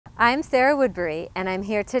I'm Sarah Woodbury, and I'm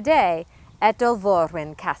here today at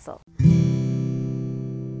Dolforwyn Castle.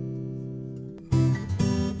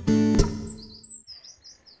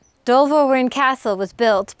 Dolforwyn Castle was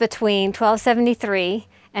built between 1273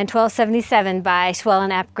 and 1277 by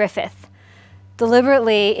Llywelyn ap Griffith,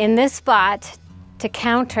 deliberately in this spot to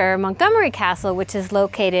counter Montgomery Castle, which is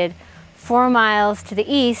located 4 miles to the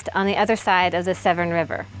east on the other side of the Severn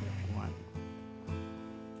River.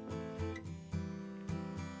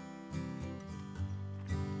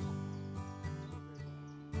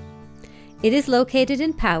 It is located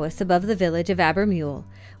in Powys above the village of Abermule,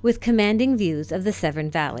 with commanding views of the Severn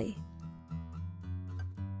Valley.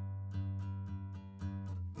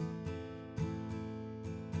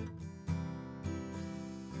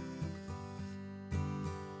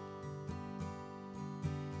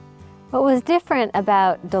 What was different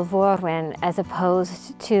about Dolforwyn as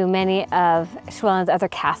opposed to many of Llywelyn's other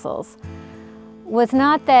castles was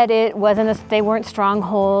not that they weren't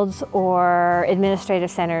strongholds or administrative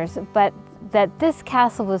centers, but that this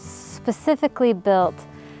castle was specifically built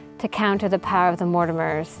to counter the power of the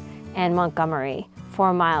Mortimers and Montgomery,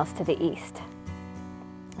 4 miles to the east.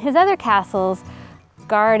 His other castles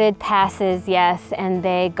guarded passes, yes, and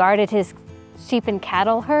they guarded his sheep and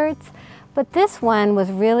cattle herds, but this one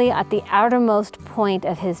was really at the outermost point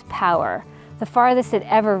of his power, the farthest it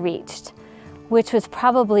ever reached, which was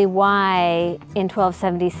probably why in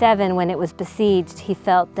 1277, when it was besieged, he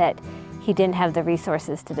felt that he didn't have the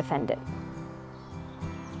resources to defend it.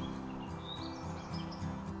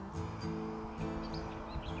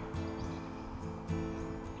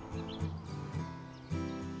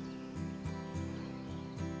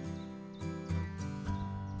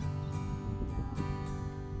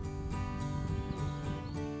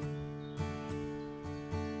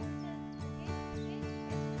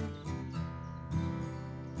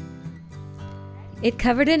 It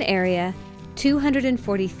covered an area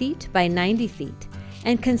 240 feet by 90 feet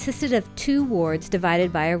and consisted of 2 wards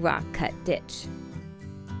divided by a rock-cut ditch.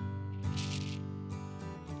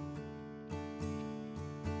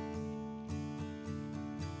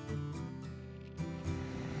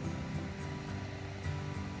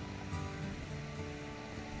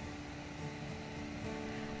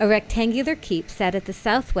 A rectangular keep sat at the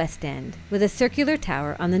southwest end with a circular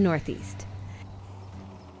tower on the northeast.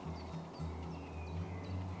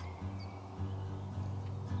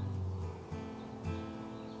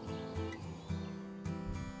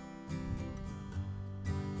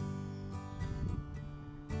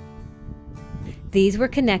 These were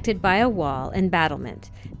connected by a wall and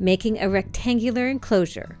battlement, making a rectangular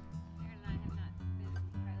enclosure.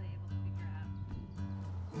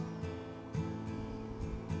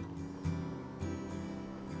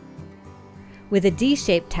 With a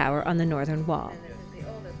D-shaped tower on the northern wall.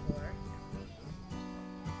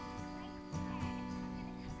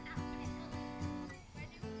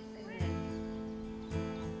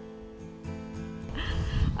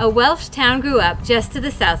 A Welsh town grew up just to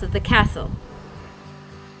the south of the castle.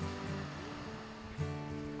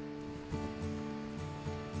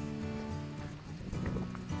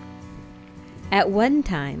 At one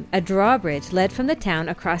time, a drawbridge led from the town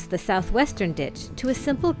across the southwestern ditch to a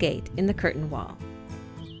simple gate in the curtain wall.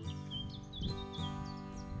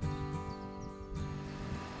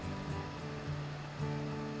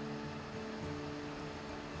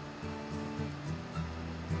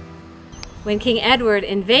 When King Edward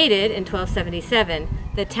invaded in 1277,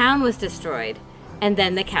 the town was destroyed, and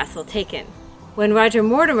then the castle taken. When Roger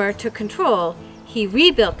Mortimer took control, he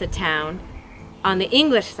rebuilt the town on the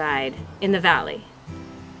English side in the valley.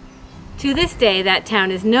 To this day, that town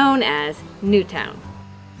is known as Newtown.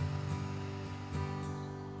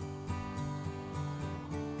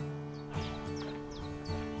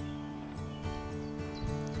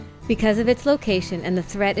 Because of its location and the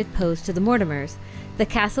threat it posed to the Mortimers, the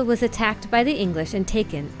castle was attacked by the English and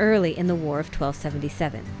taken early in the War of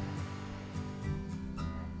 1277.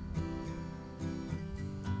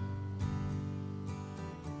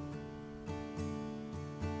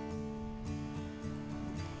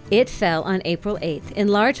 It fell on April 8th, in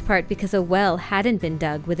large part because a well hadn't been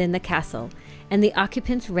dug within the castle, and the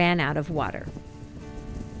occupants ran out of water.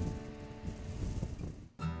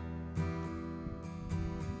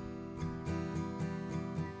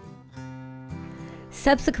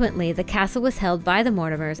 Subsequently, the castle was held by the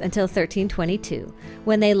Mortimers until 1322,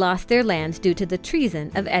 when they lost their lands due to the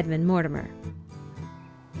treason of Edmund Mortimer.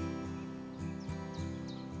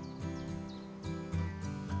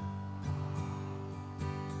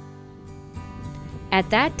 At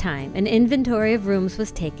that time, an inventory of rooms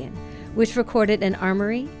was taken, which recorded an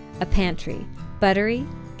armory, a pantry, buttery,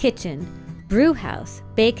 kitchen, brewhouse,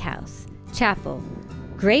 bakehouse, chapel,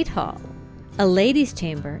 great hall, a ladies'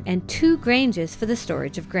 chamber, and 2 granges for the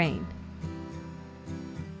storage of grain.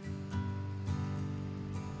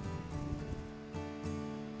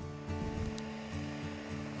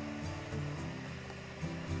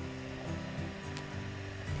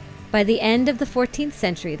 By the end of the 14th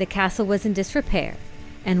century, the castle was in disrepair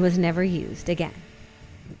and was never used again.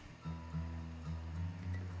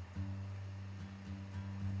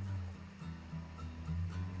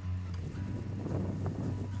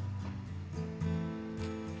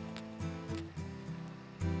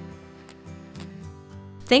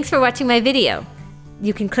 Thanks for watching my video.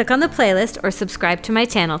 You can click on the playlist or subscribe to my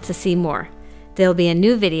channel to see more. There'll be a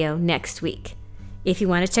new video next week. If you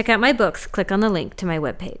want to check out my books, click on the link to my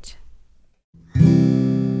webpage.